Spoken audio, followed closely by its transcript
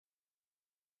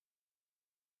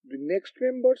The next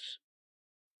members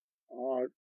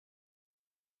are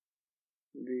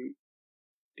the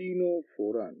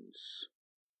Ctenophorans.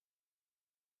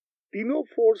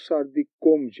 Ctenophores are the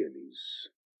comb jellies.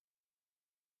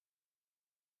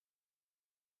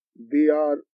 They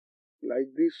are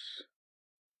like this,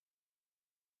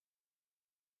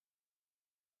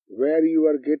 where you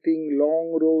are getting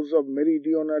long rows of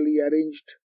meridionally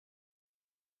arranged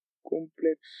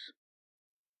complates.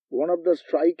 One of the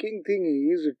striking things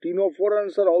is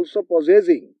Ctenophorans are also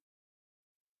possessing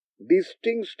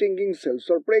distinct stinging cells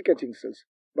or prey-catching cells,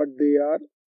 but they are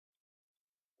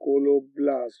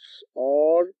coloblasts,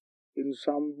 or in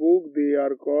some book they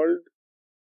are called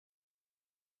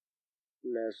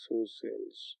lasso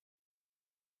cells.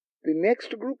 The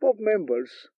next group of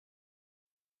members,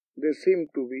 they seem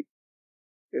to be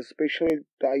a special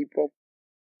type of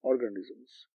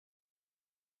organisms.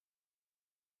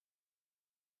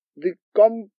 The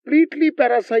completely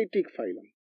parasitic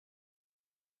phylum.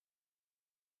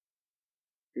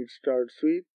 It starts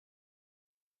with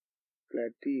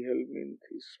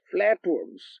Platyhelminthes,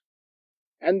 flatworms,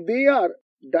 and they are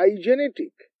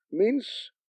digenetic,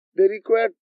 means they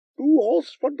require two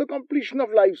hosts for the completion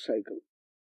of life cycle.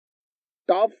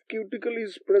 Tough cuticle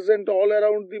is present all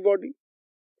around the body.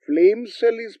 Flame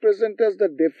cell is present as the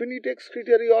definite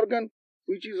excretory organ,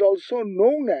 which is also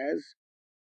known as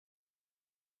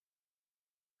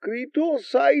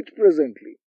cretocyte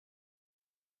presently.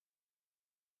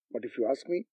 But if you ask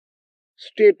me,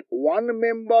 state one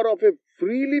member of a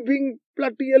free-living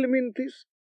Platyhelminthes,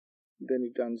 then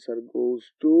its answer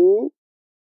goes to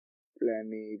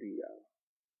Planaria.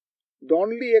 The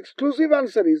only exclusive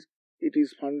answer is it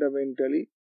is fundamentally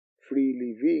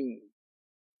free-living.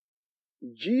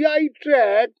 GI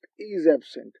tract is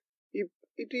absent.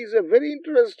 It is a very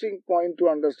interesting point to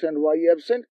understand why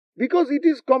absent, because it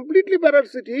is completely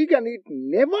parasitic and it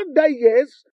never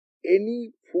digests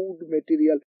any food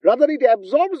material. Rather, it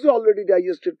absorbs the already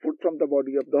digested food from the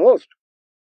body of the host.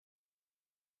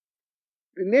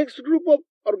 The next group of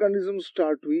organisms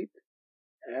start with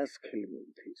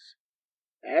Aschelminthes.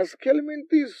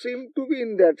 Aschelminthes seem to be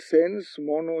in that sense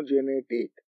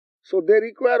monogenetic. So they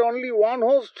require only one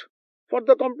host for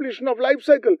the completion of life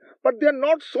cycle. But they are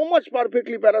not so much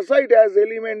perfectly parasite, as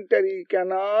alimentary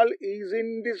canal is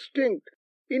indistinct.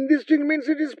 Indistinct means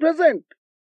it is present.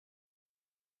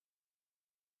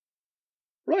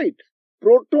 Right.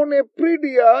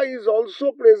 Protonephridia is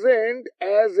also present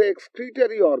as an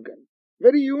excretory organ.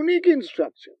 Very unique in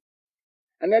structure.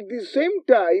 And at the same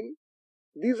time,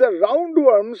 these are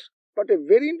roundworms, but a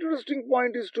very interesting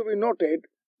point is to be noted.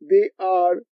 They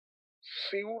are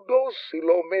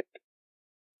pseudo-coelomate.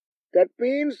 That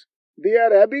means they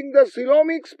are having the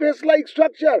coelomic space-like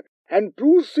structure, and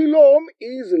true coelom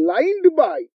is lined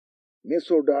by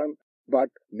mesoderm, but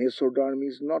mesoderm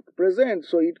is not present,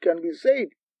 so it can be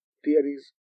said there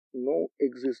is no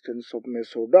existence of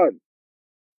mesoderm.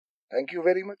 Thank you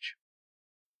very much.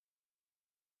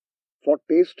 For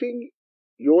testing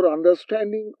your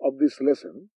understanding of this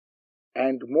lesson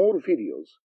and more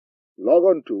videos, log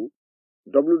on to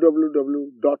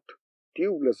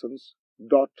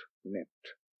www.tubelessons.net.